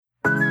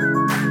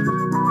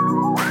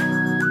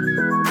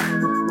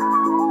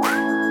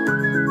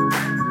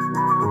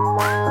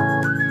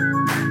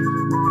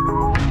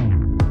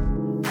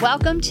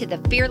Welcome to the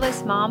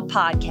Fearless Mom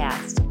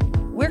Podcast.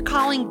 We're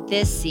calling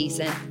this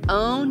season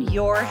Own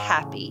Your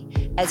Happy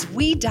as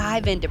we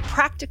dive into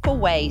practical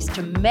ways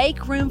to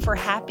make room for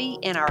happy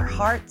in our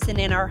hearts and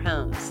in our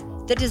homes.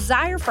 The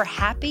desire for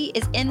happy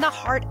is in the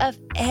heart of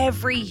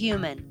every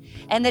human,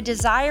 and the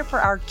desire for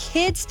our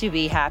kids to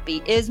be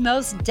happy is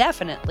most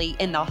definitely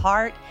in the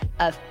heart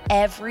of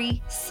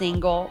every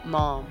single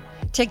mom.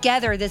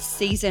 Together this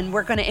season,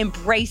 we're going to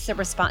embrace the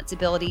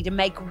responsibility to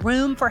make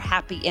room for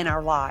happy in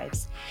our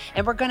lives.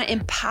 And we're going to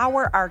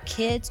empower our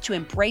kids to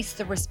embrace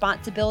the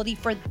responsibility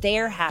for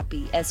their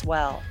happy as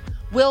well.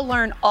 We'll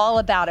learn all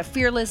about a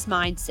fearless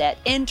mindset,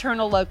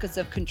 internal locus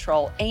of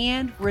control,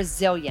 and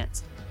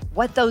resilience.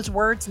 What those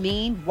words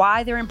mean,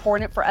 why they're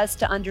important for us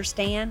to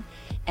understand,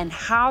 and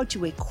how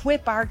to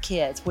equip our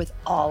kids with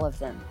all of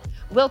them.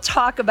 We'll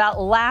talk about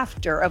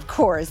laughter, of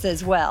course,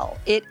 as well.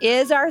 It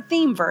is our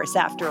theme verse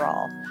after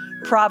all.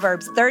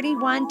 Proverbs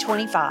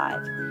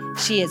 31:25.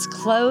 She is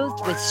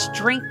clothed with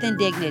strength and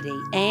dignity,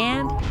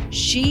 and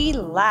she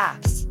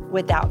laughs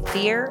without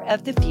fear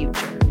of the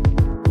future.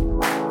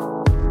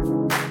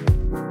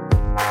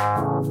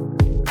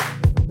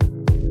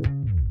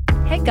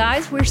 Hey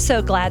guys, we're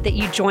so glad that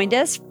you joined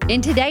us.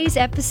 In today's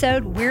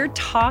episode, we're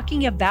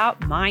talking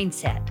about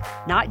mindset.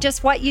 Not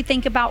just what you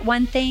think about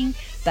one thing,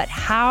 but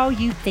how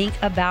you think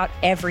about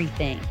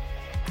everything.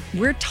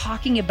 We're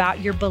talking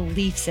about your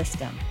belief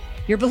system.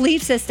 Your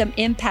belief system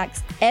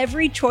impacts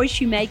every choice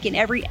you make and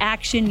every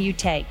action you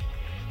take.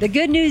 The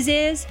good news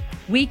is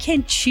we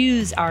can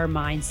choose our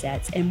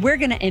mindsets, and we're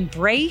going to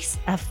embrace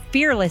a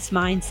fearless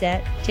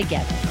mindset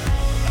together.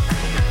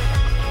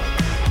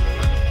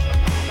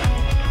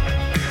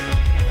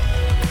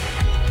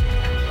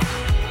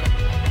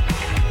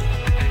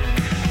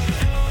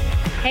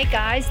 Hey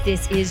guys,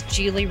 this is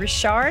Julie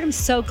Richard. I'm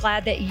so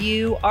glad that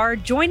you are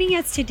joining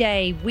us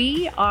today.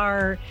 We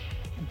are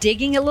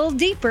digging a little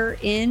deeper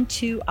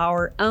into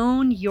our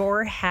Own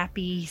Your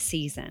Happy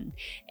season.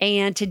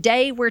 And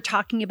today we're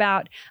talking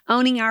about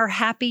owning our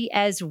happy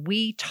as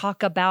we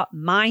talk about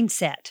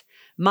mindset.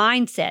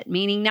 Mindset,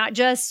 meaning not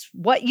just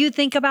what you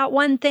think about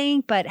one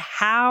thing, but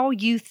how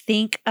you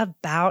think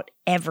about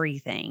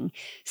everything.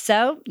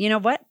 So, you know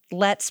what?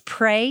 Let's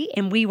pray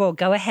and we will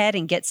go ahead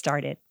and get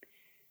started.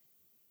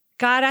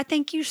 God, I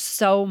thank you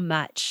so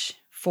much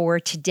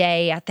for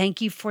today. I thank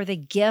you for the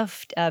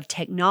gift of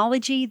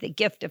technology, the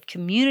gift of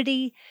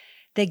community,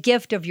 the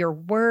gift of your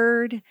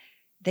word,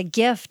 the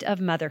gift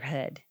of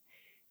motherhood.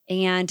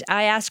 And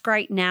I ask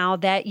right now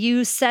that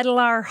you settle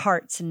our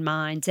hearts and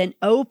minds and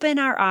open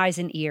our eyes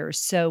and ears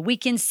so we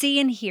can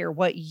see and hear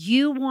what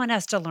you want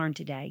us to learn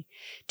today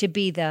to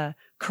be the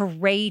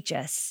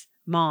courageous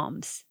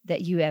moms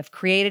that you have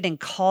created and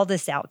called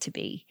us out to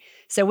be,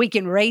 so we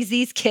can raise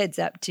these kids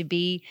up to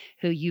be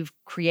who you've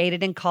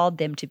created and called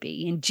them to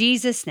be. In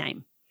Jesus'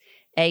 name,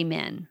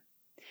 amen.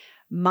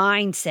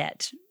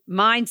 Mindset,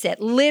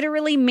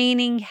 literally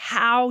meaning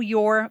how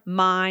your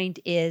mind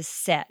is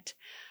set.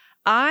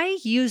 I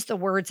use the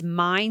words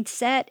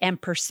mindset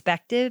and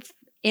perspective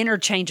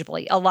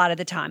interchangeably a lot of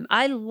the time.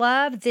 I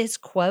love this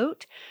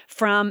quote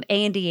from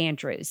Andy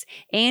Andrews.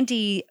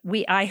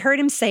 I heard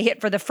him say it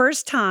for the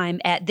first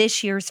time at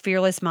this year's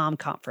Fearless Mom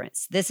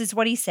Conference. This is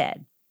what he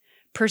said.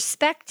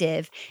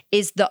 Perspective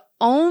is the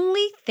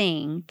only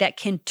thing that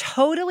can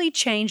totally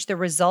change the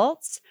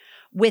results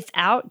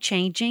without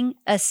changing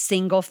a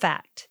single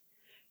fact.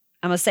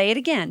 I'm going to say it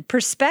again.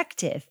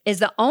 Perspective is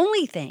the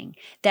only thing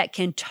that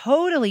can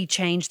totally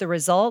change the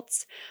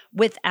results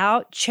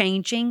without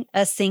changing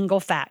a single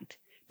fact.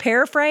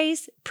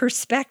 Paraphrase,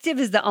 perspective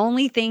is the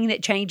only thing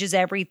that changes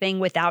everything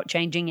without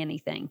changing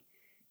anything.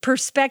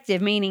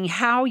 Perspective meaning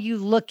how you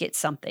look at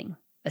something,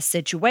 a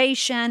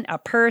situation, a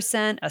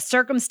person, a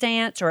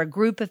circumstance, or a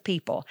group of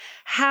people.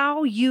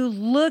 How you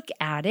look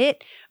at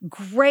it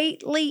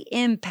greatly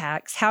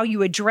impacts how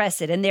you address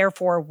it and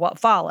therefore what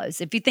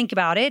follows. If you think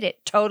about it,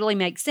 it totally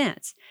makes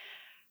sense.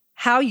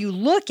 How you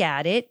look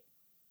at it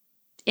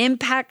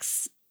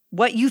impacts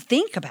what you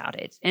think about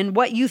it, and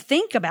what you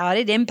think about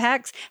it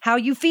impacts how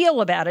you feel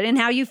about it, and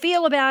how you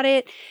feel about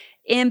it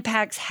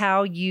impacts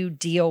how you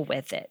deal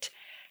with it.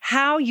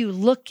 How you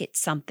look at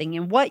something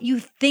and what you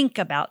think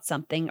about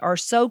something are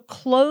so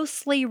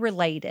closely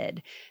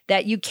related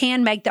that you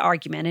can make the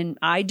argument, and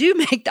I do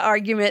make the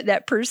argument,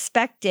 that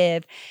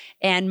perspective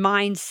and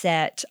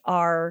mindset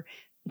are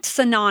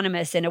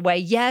synonymous in a way.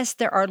 Yes,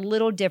 there are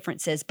little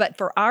differences, but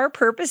for our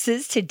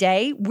purposes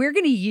today, we're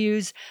going to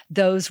use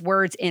those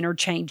words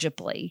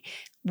interchangeably.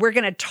 We're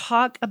going to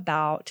talk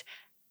about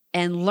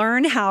and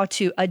learn how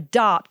to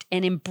adopt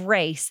and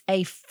embrace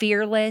a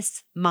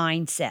fearless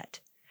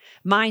mindset.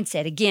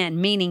 Mindset, again,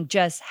 meaning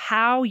just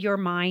how your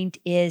mind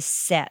is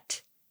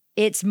set.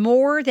 It's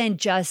more than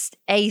just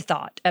a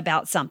thought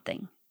about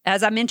something.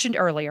 As I mentioned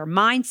earlier,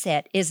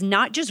 mindset is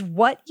not just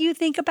what you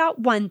think about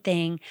one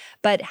thing,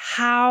 but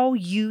how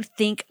you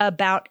think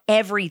about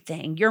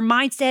everything. Your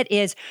mindset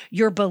is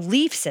your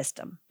belief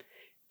system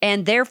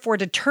and therefore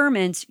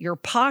determines your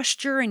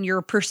posture and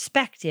your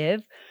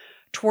perspective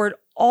toward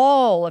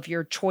all of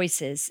your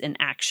choices and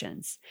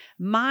actions.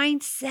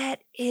 Mindset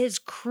is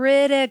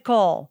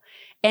critical.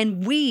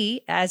 And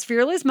we, as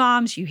fearless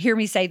moms, you hear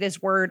me say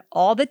this word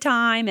all the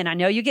time, and I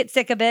know you get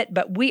sick of it,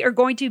 but we are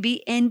going to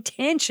be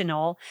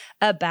intentional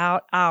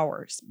about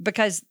ours,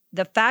 because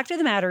the fact of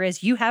the matter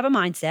is you have a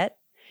mindset,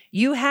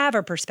 you have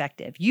a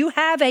perspective, you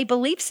have a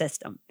belief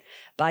system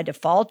by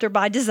default or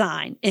by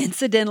design,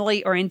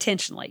 incidentally or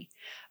intentionally.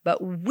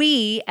 But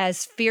we,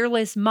 as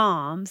fearless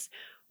moms,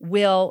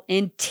 will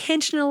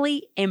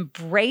intentionally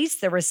embrace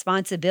the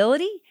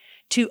responsibility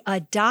to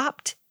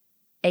adopt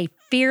a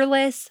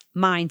fearless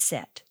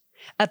mindset.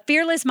 A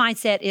fearless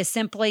mindset is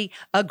simply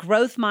a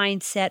growth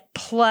mindset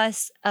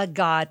plus a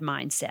God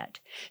mindset.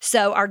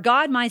 So our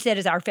God mindset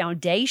is our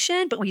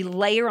foundation, but we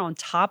layer on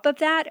top of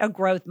that a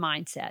growth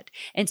mindset.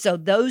 And so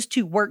those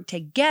two work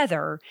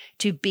together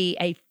to be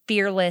a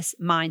fearless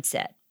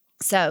mindset.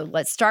 So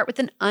let's start with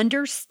an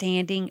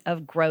understanding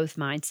of growth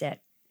mindset.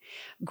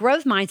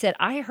 Growth mindset,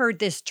 I heard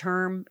this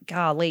term,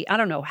 golly, I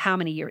don't know how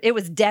many years, it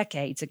was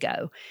decades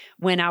ago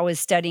when I was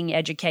studying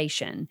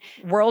education.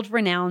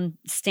 World-renowned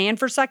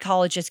Stanford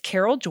psychologist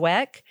Carol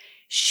Dweck,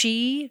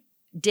 she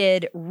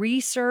did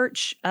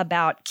research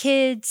about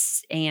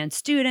kids and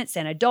students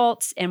and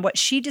adults, and what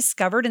she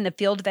discovered in the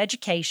field of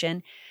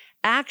education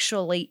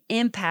actually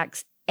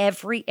impacts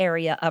every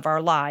area of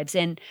our lives.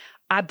 And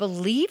I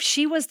believe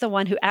she was the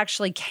one who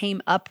actually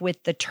came up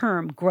with the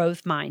term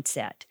growth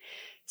mindset.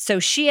 So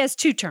she has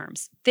two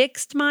terms,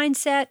 fixed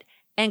mindset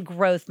and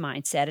growth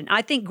mindset. And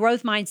I think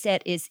growth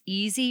mindset is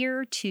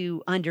easier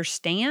to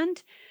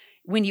understand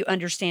when you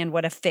understand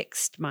what a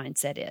fixed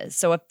mindset is.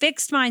 So a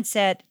fixed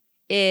mindset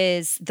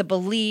is the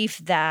belief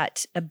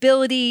that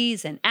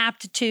abilities and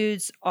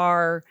aptitudes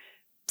are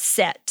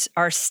set,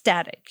 are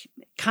static,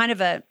 kind of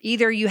a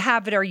either you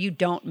have it or you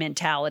don't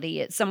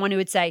mentality. It's someone who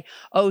would say,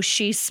 oh,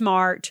 she's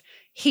smart,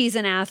 he's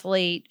an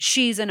athlete,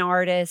 she's an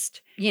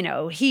artist,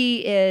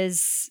 he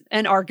is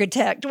an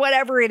architect,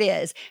 whatever it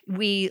is.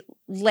 We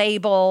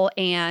label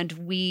and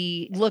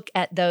we look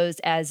at those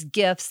as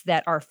gifts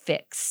that are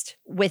fixed.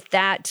 With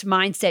that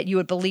mindset, you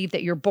would believe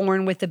that you're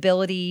born with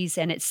abilities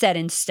and it's set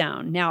in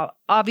stone. Now,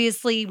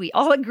 obviously, we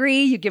all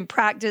agree you can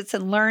practice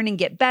and learn and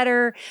get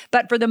better.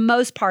 But for the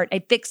most part, a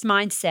fixed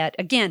mindset,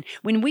 again,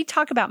 when we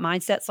talk about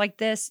mindsets like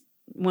this,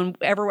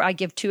 whenever I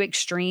give two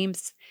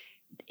extremes,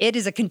 it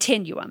is a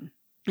continuum.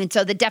 And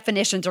so the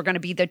definitions are going to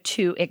be the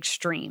two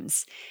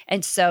extremes.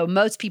 And so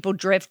most people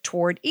drift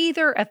toward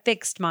either a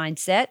fixed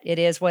mindset, it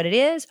is what it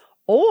is,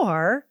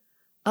 or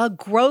a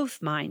growth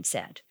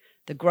mindset.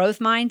 The growth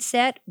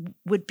mindset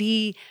would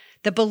be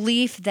the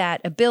belief that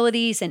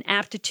abilities and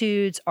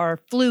aptitudes are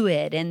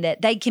fluid and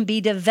that they can be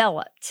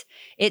developed.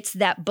 It's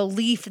that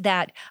belief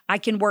that I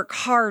can work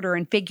harder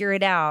and figure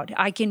it out.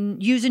 I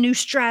can use a new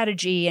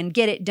strategy and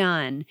get it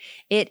done.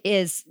 It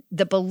is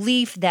the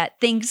belief that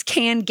things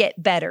can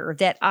get better,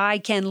 that I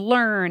can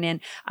learn,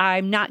 and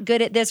I'm not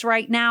good at this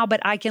right now,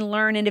 but I can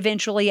learn and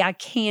eventually I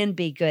can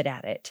be good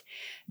at it.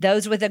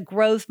 Those with a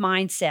growth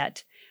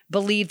mindset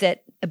believe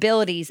that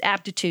abilities,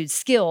 aptitudes,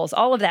 skills,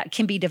 all of that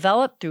can be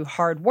developed through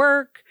hard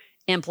work,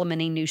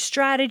 implementing new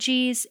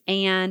strategies,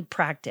 and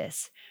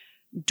practice.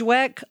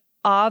 Dweck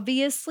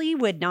obviously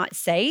would not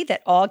say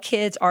that all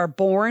kids are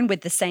born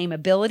with the same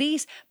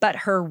abilities, but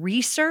her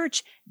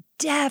research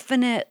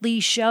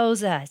definitely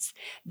shows us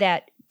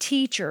that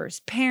teachers,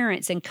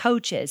 parents, and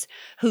coaches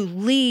who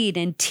lead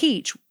and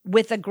teach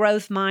with a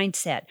growth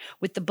mindset,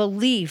 with the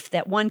belief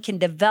that one can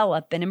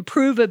develop and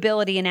improve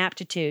ability and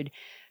aptitude,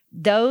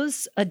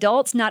 those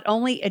adults not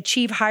only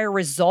achieve higher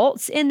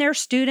results in their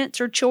students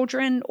or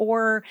children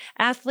or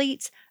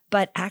athletes,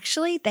 but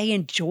actually they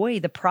enjoy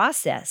the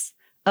process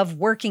of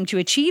working to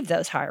achieve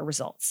those higher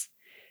results.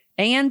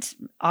 And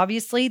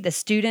obviously the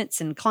students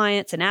and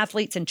clients and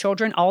athletes and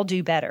children all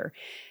do better.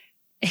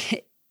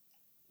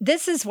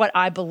 This is what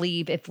I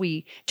believe if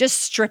we just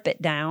strip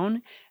it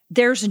down.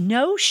 There's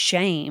no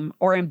shame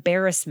or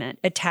embarrassment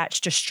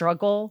attached to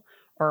struggle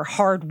or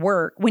hard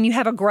work when you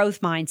have a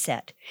growth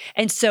mindset.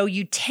 And so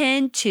you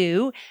tend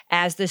to,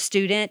 as the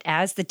student,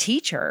 as the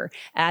teacher,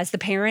 as the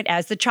parent,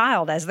 as the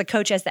child, as the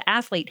coach, as the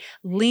athlete,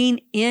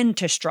 lean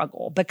into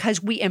struggle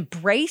because we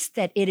embrace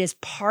that it is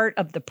part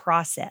of the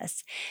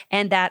process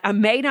and that I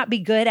may not be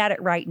good at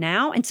it right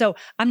now. And so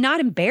I'm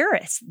not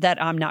embarrassed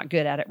that I'm not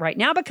good at it right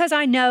now because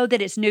I know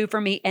that it's new for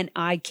me and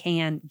I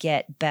can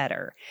get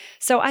better.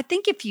 So I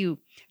think if you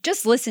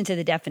just listen to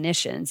the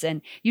definitions,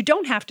 and you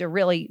don't have to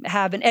really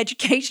have an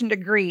education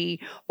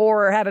degree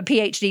or have a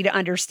PhD to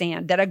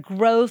understand that a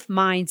growth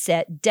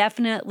mindset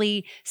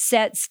definitely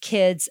sets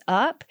kids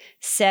up,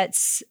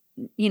 sets,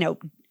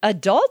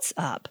 adults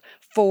up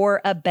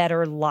for a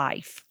better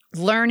life.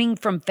 Learning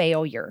from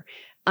failure,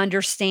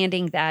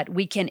 understanding that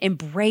we can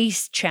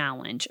embrace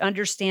challenge,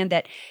 understand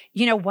that,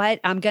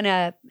 I'm going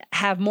to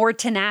have more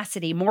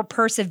tenacity, more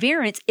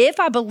perseverance if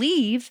I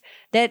believe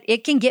that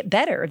it can get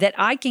better, that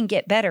I can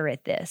get better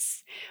at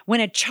this.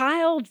 When a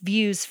child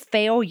views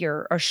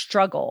failure or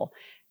struggle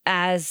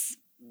as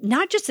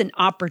not just an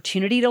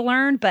opportunity to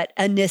learn, but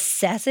a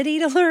necessity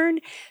to learn,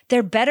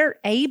 they're better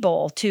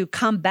able to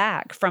come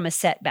back from a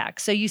setback.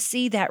 So you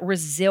see that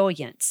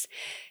resilience.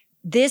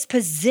 This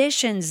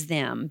positions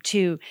them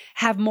to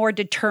have more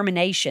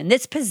determination.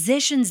 This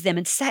positions them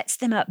and sets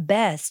them up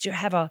best to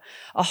have a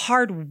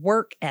hard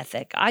work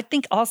ethic. I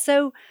think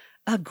also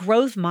a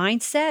growth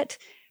mindset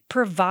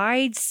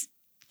provides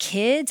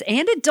kids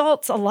and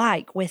adults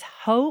alike with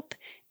hope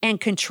and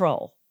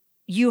control.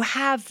 You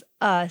have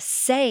a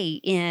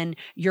say in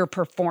your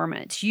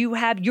performance.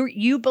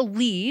 You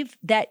believe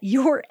that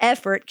your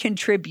effort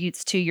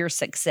contributes to your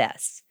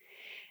success.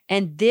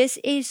 And this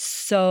is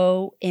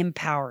so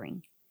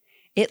empowering.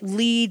 It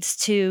leads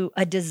to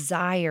a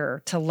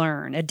desire to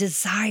learn, a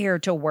desire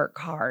to work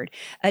hard,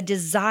 a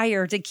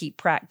desire to keep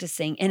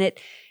practicing. And it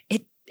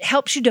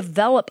helps you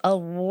develop a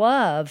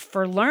love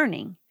for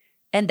learning.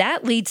 And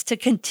that leads to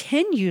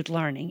continued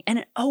learning and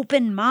an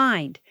open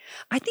mind.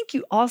 I think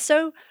you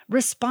also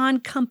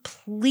respond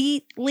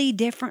completely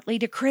differently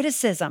to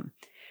criticism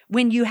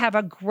when you have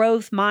a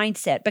growth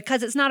mindset,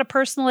 because it's not a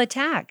personal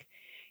attack.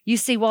 You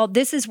see, well,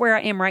 this is where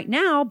I am right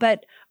now,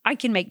 but I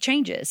can make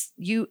changes.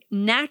 You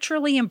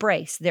naturally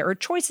embrace there are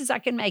choices I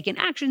can make and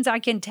actions I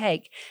can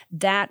take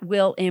that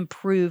will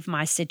improve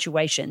my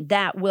situation,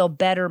 that will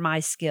better my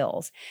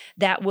skills,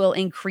 that will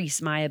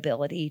increase my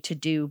ability to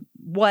do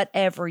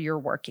whatever you're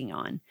working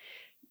on.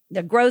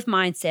 The growth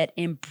mindset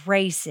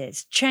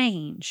embraces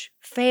change,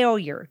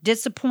 failure,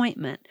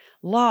 disappointment,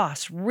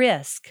 loss,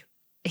 risk.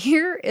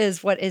 Here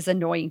is what is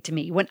annoying to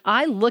me. When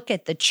I look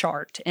at the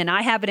chart, and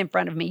I have it in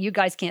front of me, you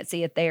guys can't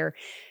see it there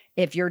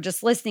if you're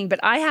just listening,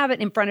 but I have it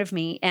in front of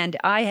me, and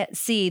I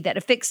see that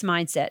a fixed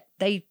mindset,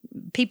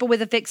 people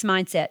with a fixed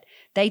mindset,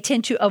 they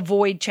tend to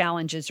avoid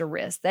challenges or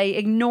risks. They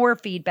ignore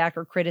feedback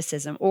or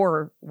criticism,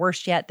 or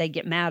worse yet, they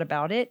get mad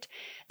about it.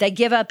 They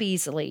give up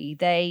easily.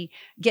 They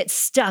get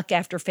stuck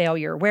after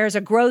failure. Whereas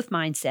a growth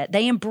mindset,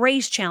 they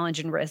embrace challenge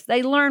and risk.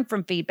 They learn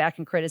from feedback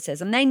and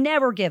criticism. They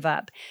never give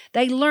up.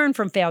 They learn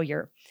from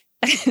failure.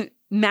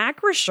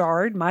 Mac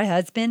Richard, my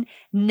husband,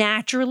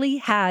 naturally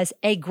has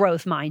a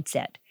growth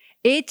mindset.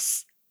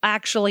 It's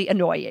actually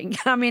annoying.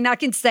 I mean, I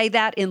can say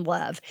that in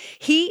love.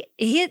 He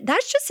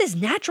that's just his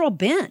natural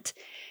bent.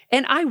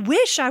 And I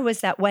wish I was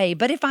that way.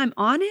 But if I'm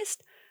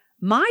honest,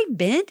 my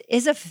bent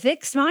is a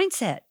fixed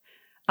mindset.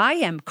 I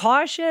am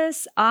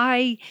cautious.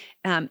 I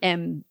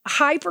am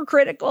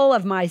hypercritical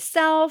of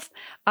myself.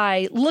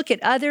 I look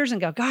at others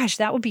and go, gosh,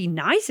 that would be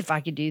nice if I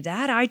could do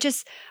that. I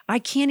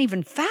can't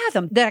even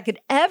fathom that I could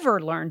ever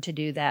learn to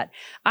do that.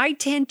 I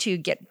tend to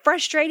get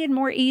frustrated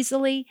more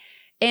easily.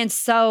 And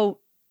so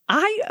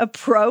I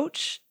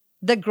approach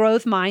the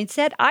growth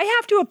mindset. I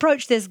have to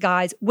approach this,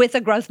 guys, with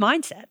a growth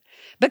mindset.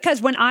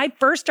 Because when I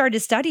first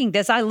started studying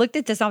this, I looked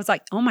at this, I was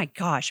like, oh my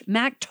gosh,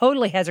 Mac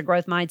totally has a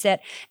growth mindset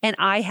and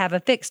I have a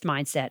fixed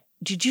mindset.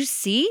 Did you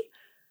see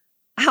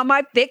how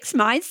my fixed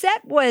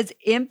mindset was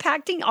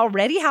impacting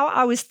already how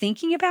I was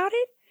thinking about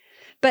it?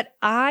 But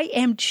I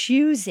am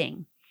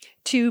choosing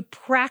to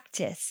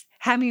practice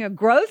having a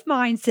growth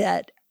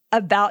mindset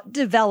about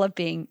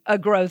developing a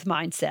growth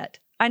mindset.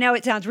 I know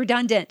it sounds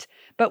redundant,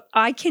 but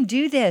I can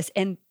do this.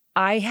 And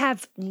I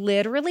have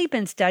literally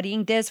been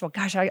studying this. Well,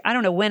 gosh, I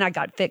don't know when I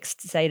got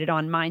fixated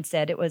on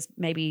mindset. It was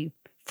maybe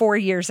 4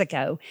 years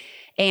ago.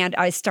 And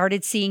I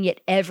started seeing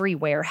it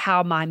everywhere,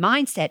 how my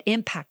mindset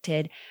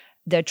impacted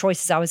the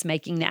choices I was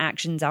making, the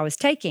actions I was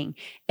taking.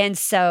 And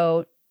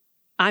so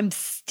I'm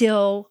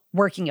still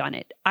working on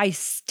it. I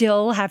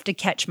still have to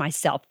catch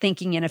myself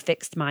thinking in a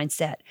fixed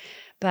mindset.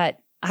 But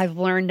I've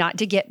learned not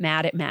to get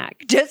mad at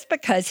Mac just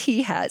because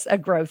he has a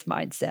growth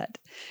mindset.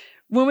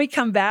 When we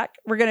come back,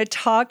 we're going to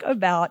talk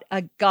about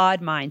a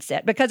God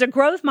mindset, because a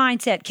growth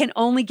mindset can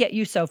only get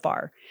you so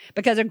far,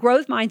 because a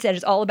growth mindset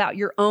is all about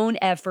your own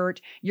effort,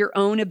 your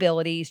own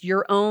abilities,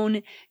 your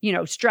own,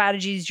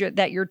 strategies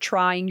that you're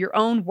trying, your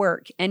own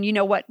work. And you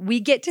know what? We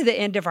get to the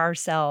end of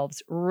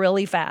ourselves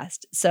really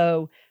fast.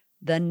 So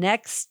the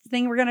next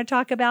thing we're going to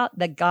talk about,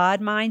 the God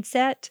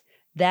mindset,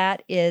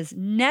 that is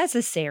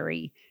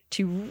necessary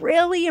to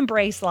really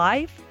embrace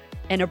life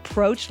and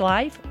approach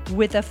life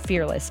with a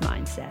fearless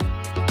mindset.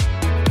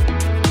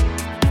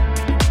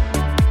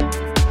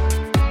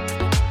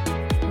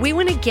 We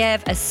want to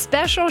give a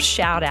special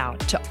shout out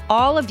to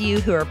all of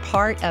you who are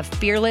part of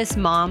Fearless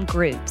Mom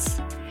groups.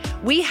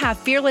 We have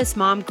Fearless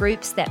Mom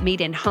groups that meet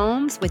in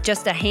homes with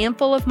just a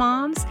handful of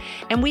moms,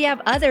 and we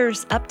have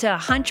others up to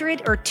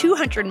 100 or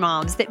 200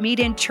 moms that meet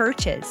in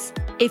churches.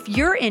 If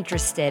you're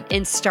interested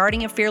in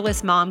starting a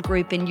Fearless Mom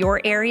group in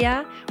your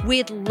area,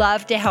 we'd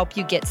love to help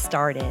you get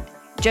started.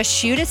 Just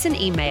shoot us an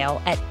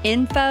email at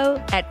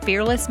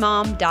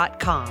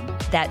info@fearlessmom.com.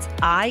 That's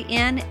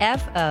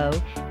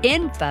INFO,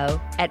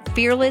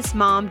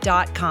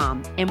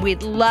 info@fearlessmom.com. And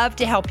we'd love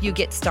to help you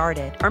get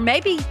started. Or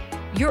maybe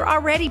you're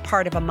already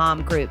part of a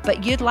mom group,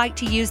 but you'd like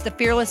to use the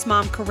Fearless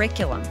Mom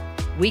curriculum.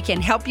 We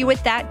can help you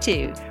with that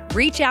too.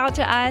 Reach out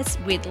to us.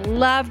 We'd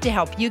love to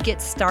help you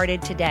get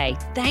started today.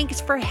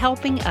 Thanks for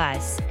helping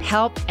us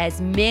help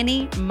as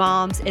many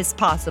moms as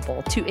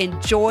possible to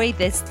enjoy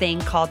this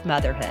thing called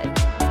motherhood.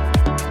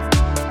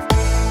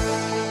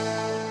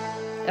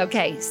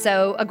 Okay,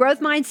 so a growth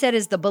mindset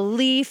is the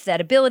belief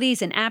that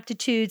abilities and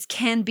aptitudes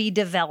can be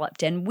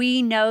developed. And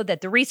we know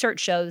that the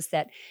research shows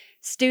that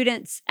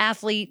students,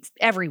 athletes,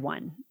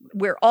 everyone,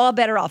 we're all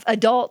better off.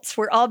 Adults,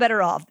 we're all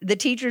better off. The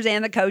teachers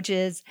and the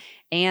coaches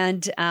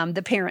and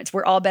the parents,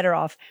 we're all better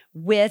off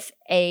with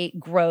a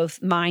growth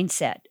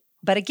mindset.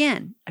 But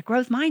again, a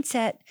growth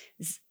mindset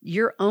is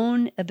your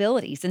own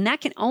abilities, and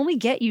that can only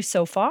get you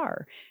so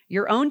far.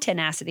 Your own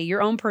tenacity,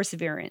 your own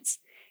perseverance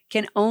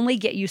can only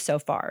get you so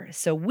far.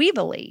 So we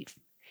believe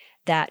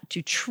that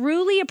to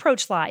truly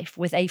approach life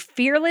with a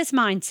fearless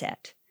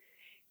mindset,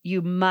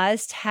 you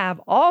must have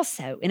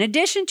also, in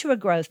addition to a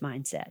growth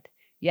mindset,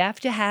 you have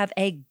to have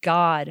a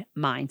God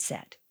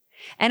mindset.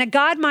 And a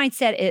God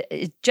mindset,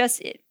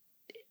 it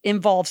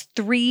involves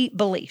three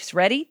beliefs.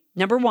 Ready?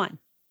 Number one,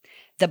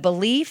 the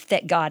belief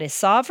that God is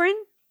sovereign.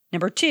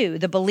 Number two,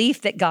 the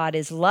belief that God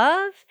is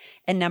love.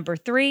 And number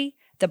three,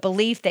 the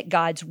belief that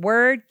God's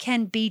word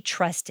can be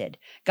trusted.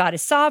 God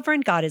is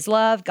sovereign, God is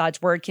love,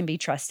 God's word can be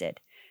trusted.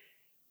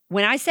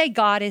 When I say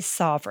God is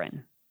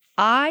sovereign,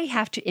 I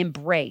have to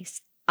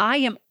embrace, I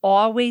am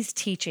always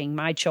teaching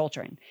my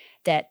children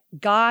that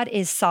God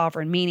is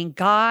sovereign, meaning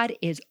God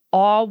is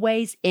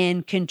always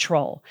in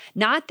control.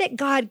 Not that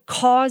God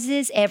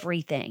causes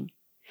everything,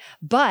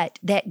 but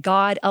that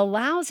God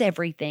allows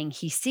everything.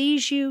 He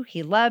sees you,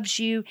 He loves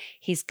you,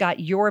 He's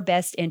got your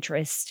best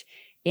interest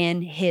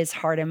in His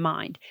heart and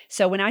mind.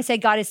 So when I say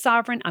God is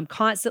sovereign, I'm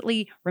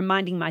constantly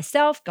reminding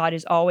myself God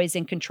is always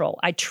in control.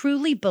 I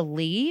truly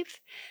believe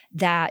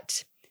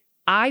that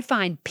I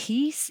find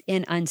peace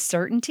in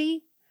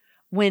uncertainty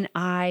when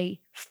I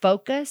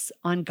focus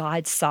on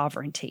God's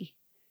sovereignty.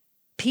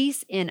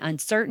 Peace in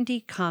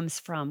uncertainty comes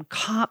from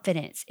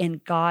confidence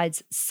in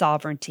God's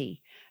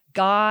sovereignty.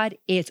 God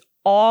is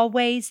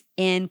always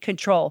in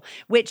control,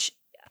 which,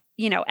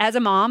 as a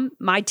mom,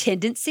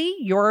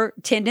 your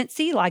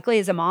tendency likely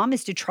as a mom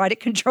is to try to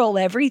control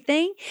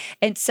everything.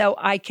 And so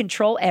I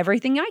control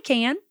everything I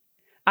can.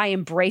 I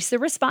embrace the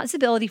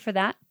responsibility for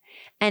that.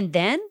 And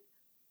then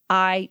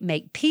I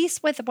make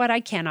peace with what I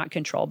cannot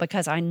control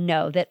because I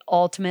know that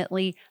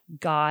ultimately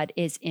God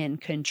is in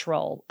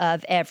control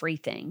of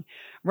everything.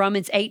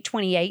 Romans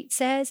 8:28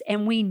 says,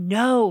 and we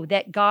know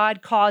that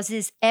God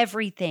causes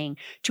everything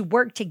to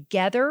work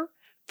together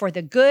for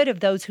the good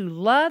of those who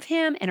love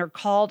Him and are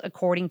called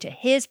according to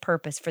His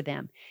purpose for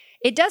them.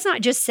 It does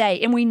not just say,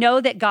 and we know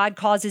that God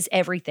causes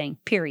everything,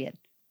 period.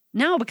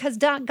 No, because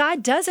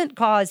God doesn't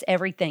cause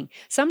everything.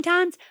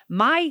 Sometimes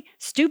my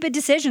stupid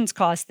decisions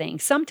cause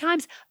things.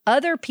 Sometimes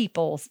other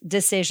people's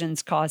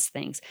decisions cause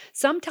things.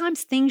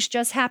 Sometimes things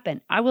just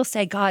happen. I will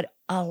say God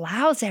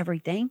allows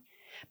everything,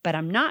 but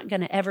I'm not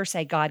going to ever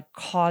say God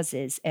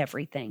causes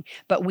everything.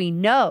 But we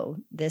know,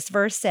 this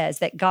verse says,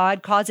 that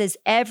God causes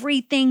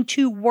everything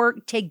to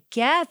work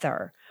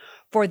together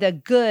for the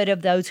good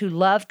of those who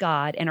love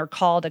God and are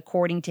called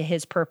according to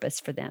His purpose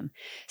for them.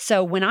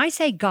 So when I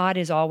say God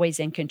is always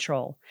in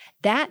control,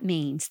 that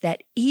means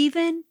that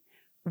even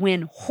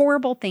when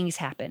horrible things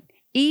happen,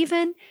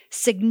 even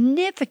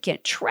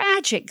significant,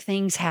 tragic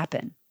things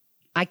happen,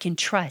 I can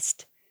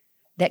trust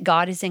that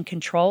God is in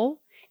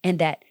control and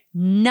that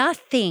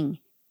nothing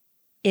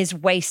is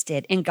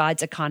wasted in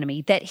God's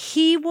economy, that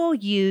He will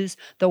use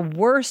the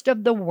worst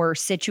of the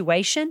worst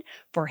situation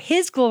for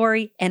His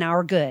glory and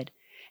our good.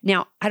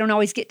 Now, I don't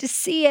always get to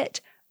see it,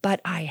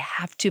 but I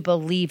have to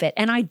believe it.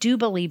 And I do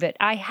believe it.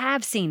 I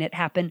have seen it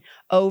happen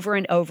over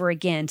and over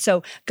again.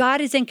 So God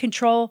is in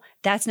control.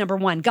 That's number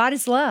one. God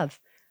is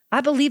love.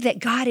 I believe that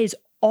God is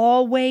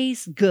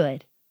always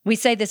good. We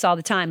say this all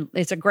the time.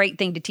 It's a great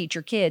thing to teach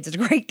your kids. It's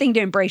a great thing to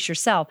embrace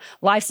yourself.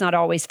 Life's not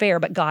always fair,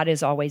 but God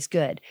is always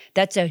good.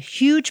 That's a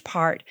huge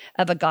part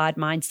of a God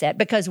mindset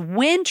because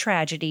when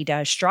tragedy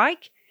does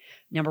strike,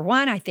 number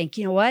one, I think,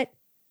 you know what?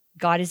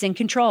 God is in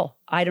control.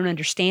 I don't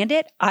understand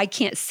it. I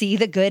can't see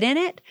the good in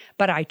it,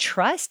 but I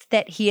trust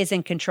that He is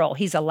in control.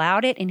 He's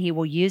allowed it and He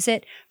will use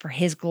it for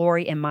His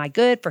glory and my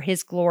good, for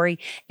His glory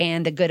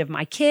and the good of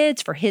my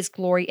kids, for His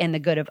glory and the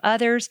good of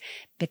others,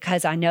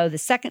 because I know the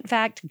second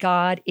fact,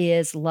 God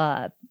is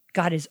love.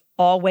 God is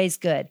always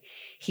good.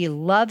 He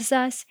loves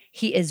us.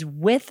 He is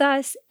with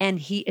us and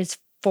He is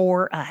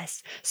for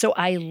us. So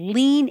I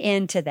lean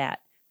into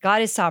that.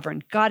 God is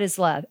sovereign. God is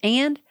love.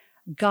 And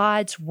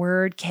God's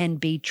word can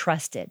be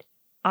trusted.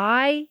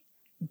 I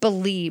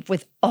believe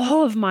with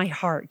all of my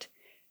heart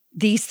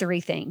these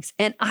three things,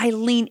 and I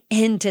lean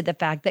into the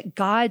fact that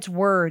God's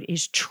word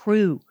is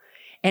true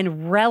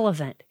and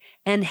relevant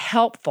and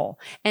helpful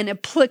and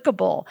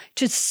applicable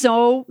to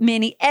so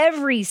many,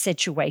 every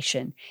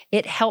situation.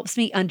 It helps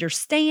me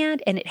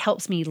understand and it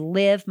helps me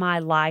live my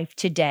life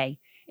today.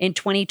 In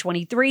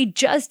 2023,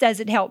 just as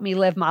it helped me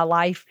live my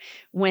life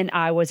when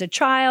I was a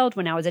child,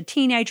 when I was a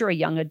teenager, a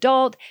young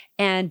adult,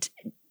 and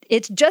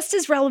it's just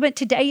as relevant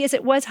today as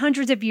it was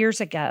hundreds of years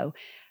ago.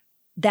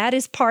 That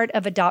is part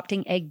of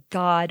adopting a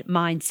God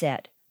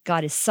mindset.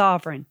 God is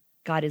sovereign.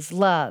 God is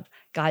love.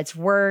 God's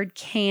word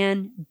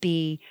can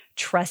be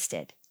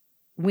trusted.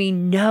 We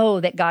know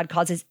that God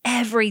causes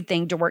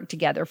everything to work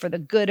together for the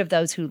good of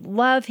those who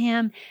love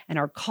him and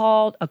are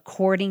called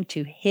according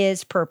to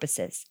his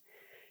purposes.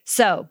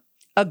 So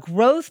a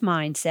growth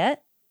mindset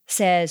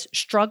says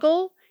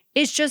struggle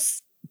is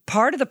just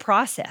part of the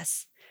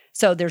process.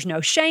 So there's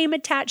no shame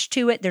attached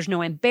to it. There's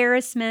no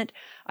embarrassment.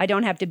 I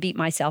don't have to beat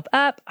myself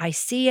up. I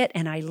see it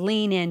and I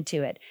lean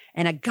into it.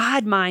 And a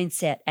God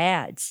mindset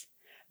adds,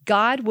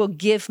 God will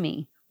give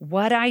me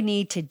what I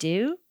need to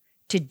do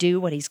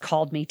what he's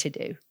called me to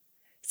do.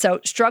 So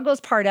struggle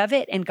is part of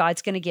it, and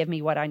God's going to give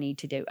me what I need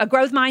to do. A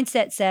growth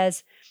mindset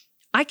says,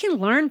 I can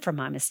learn from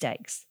my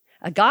mistakes.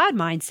 A God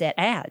mindset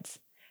adds,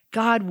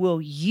 God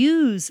will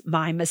use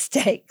my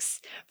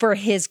mistakes for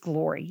his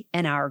glory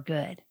and our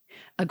good.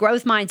 A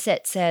growth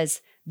mindset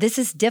says, this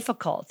is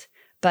difficult,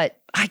 but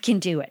I can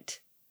do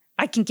it.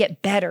 I can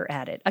get better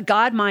at it. A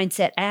God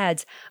mindset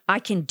adds, I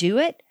can do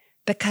it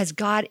because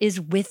God is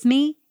with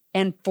me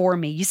and for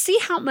me. You see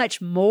how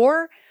much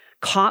more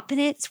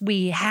confidence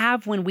we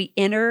have when we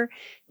enter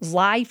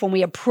life, when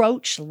we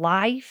approach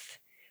life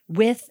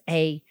with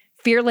a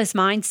fearless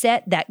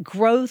mindset, that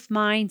growth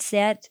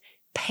mindset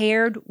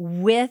paired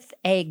with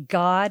a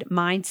God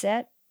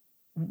mindset.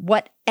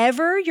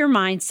 Whatever your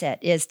mindset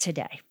is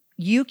today,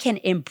 you can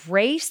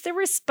embrace the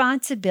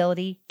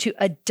responsibility to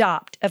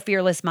adopt a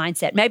fearless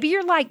mindset. Maybe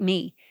you're like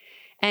me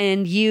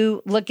and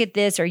you look at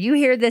this or you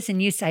hear this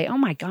and you say, oh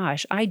my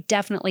gosh, I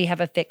definitely have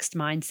a fixed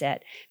mindset.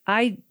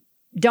 I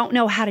don't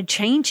know how to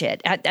change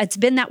it. It's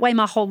been that way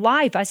my whole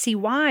life. I see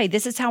why.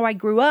 This is how I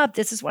grew up.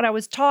 This is what I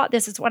was taught.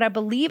 This is what I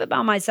believe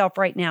about myself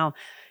right now.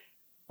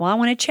 Well, I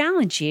want to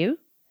challenge you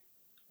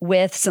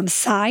with some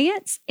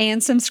science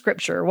and some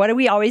scripture. What do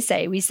we always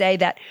say? We say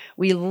that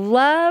we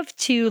love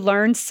to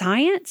learn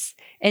science,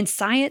 and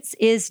science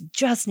is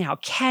just now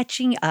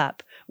catching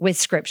up with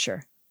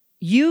scripture.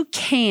 You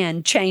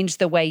can change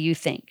the way you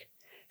think.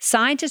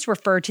 Scientists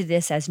refer to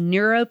this as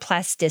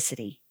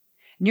neuroplasticity.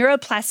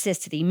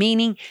 Neuroplasticity,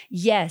 meaning,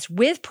 yes,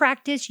 with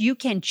practice, you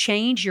can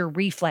change your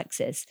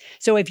reflexes.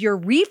 So if your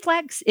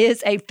reflex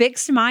is a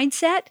fixed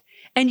mindset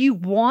and you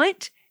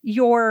want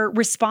your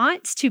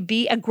response to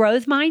be a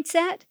growth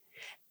mindset,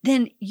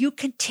 then you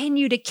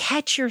continue to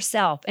catch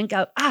yourself and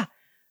go,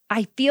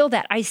 I feel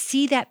that. I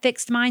see that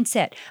fixed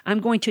mindset. I'm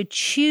going to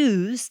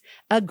choose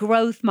a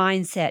growth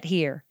mindset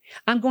here.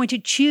 I'm going to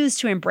choose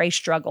to embrace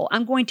struggle.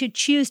 I'm going to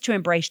choose to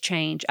embrace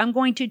change. I'm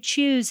going to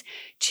choose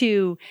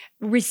to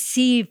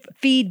receive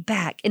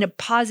feedback in a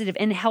positive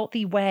and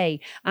healthy way.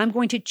 I'm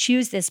going to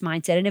choose this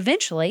mindset. And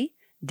eventually,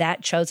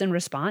 that chosen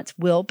response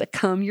will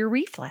become your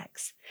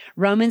reflex.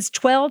 Romans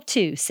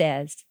 12:2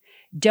 says,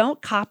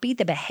 don't copy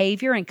the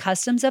behavior and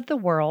customs of the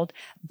world,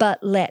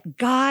 but let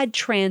God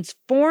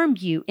transform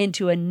you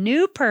into a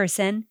new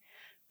person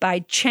by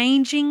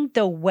changing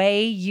the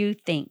way you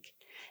think.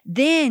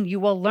 Then you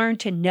will learn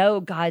to know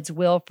God's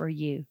will for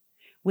you,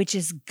 which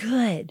is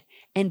good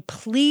and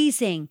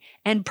pleasing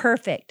and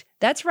perfect.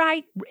 That's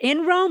right.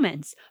 In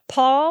Romans,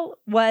 Paul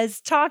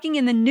was talking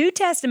in the New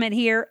Testament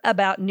here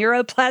about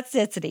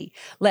neuroplasticity.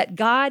 Let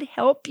God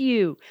help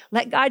you.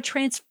 Let God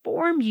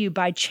transform you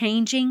by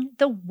changing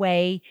the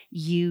way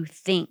you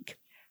think.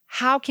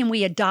 How can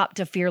we adopt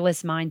a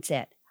fearless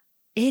mindset?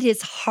 It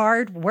is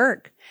hard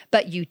work,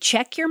 but you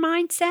check your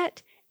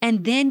mindset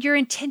and then you're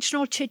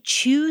intentional to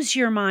choose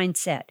your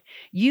mindset.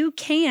 You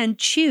can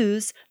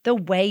choose the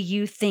way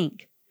you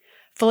think.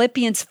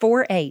 Philippians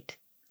 4:8.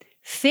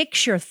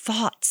 Fix your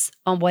thoughts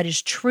on what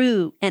is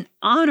true and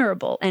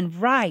honorable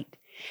and right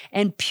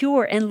and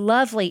pure and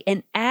lovely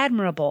and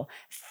admirable.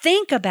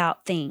 Think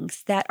about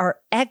things that are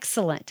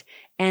excellent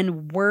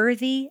and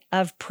worthy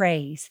of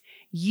praise.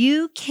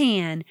 You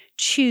can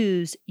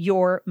choose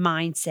your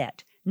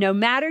mindset. No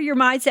matter your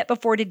mindset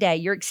before today,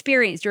 your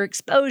experience, your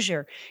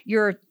exposure,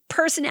 your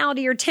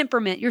personality or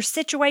temperament, your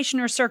situation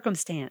or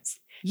circumstance,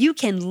 you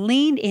can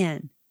lean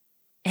in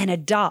and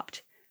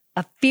adopt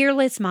a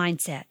fearless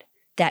mindset,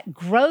 that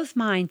growth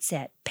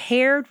mindset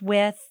paired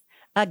with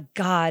a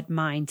God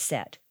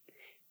mindset.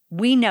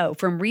 We know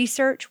from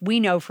research, we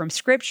know from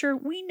scripture,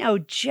 we know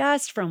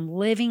just from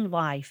living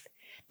life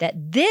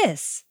that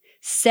this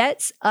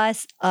sets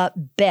us up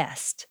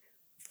best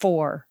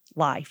for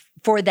life,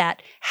 for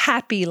that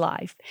happy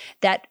life,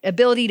 that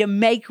ability to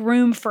make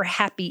room for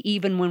happy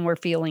even when we're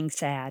feeling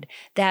sad,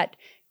 that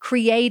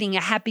creating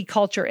a happy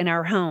culture in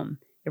our home.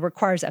 It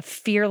requires a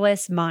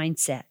fearless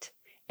mindset.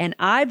 And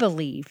I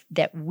believe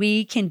that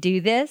we can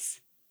do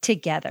this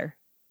together.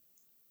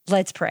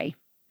 Let's pray.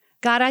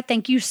 God, I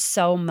thank you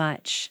so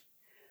much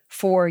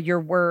for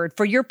your word,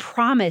 for your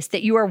promise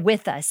that you are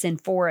with us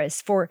and for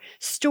us, for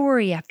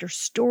story after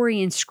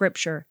story in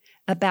scripture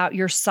about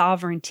your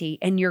sovereignty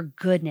and your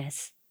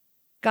goodness.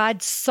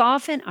 God,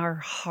 soften our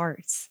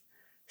hearts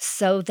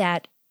so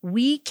that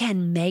we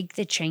can make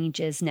the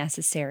changes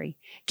necessary.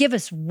 Give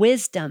us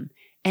wisdom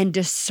and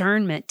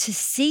discernment to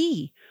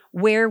see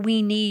where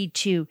we need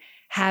to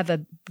have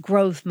a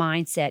growth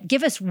mindset.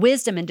 Give us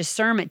wisdom and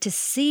discernment to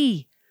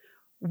see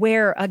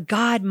where a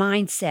God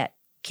mindset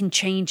can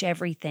change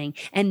everything.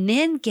 And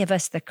then give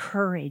us the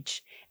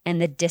courage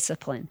and the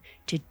discipline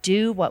to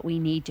do what we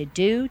need to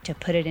do to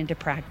put it into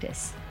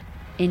practice.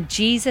 In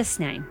Jesus'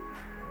 name,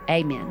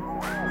 amen.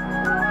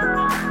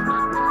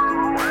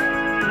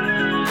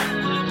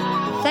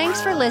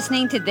 Thanks for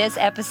listening to this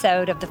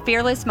episode of the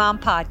Fearless Mom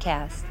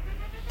Podcast.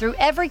 Through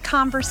every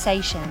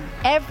conversation,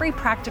 every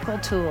practical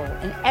tool,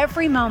 and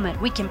every moment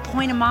we can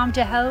point a mom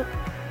to hope,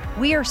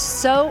 we are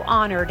so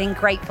honored and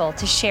grateful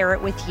to share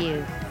it with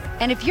you.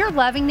 And if you're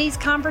loving these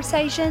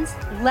conversations,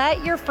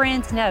 let your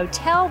friends know.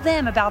 Tell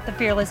them about the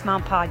Fearless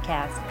Mom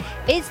Podcast.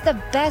 It's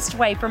the best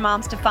way for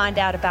moms to find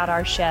out about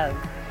our show.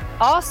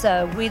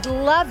 Also, we'd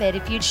love it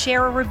if you'd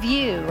share a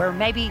review or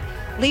maybe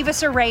leave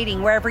us a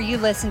rating wherever you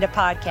listen to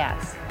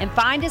podcasts. And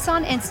find us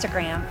on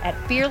Instagram at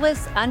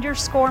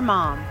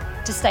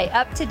fearless_mom to stay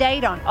up to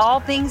date on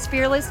all things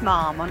Fearless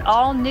Mom, on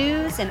all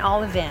news and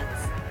all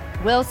events.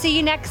 We'll see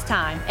you next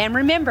time. And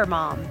remember,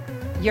 Mom,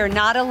 you're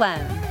not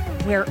alone.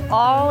 We're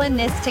all in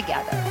this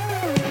together.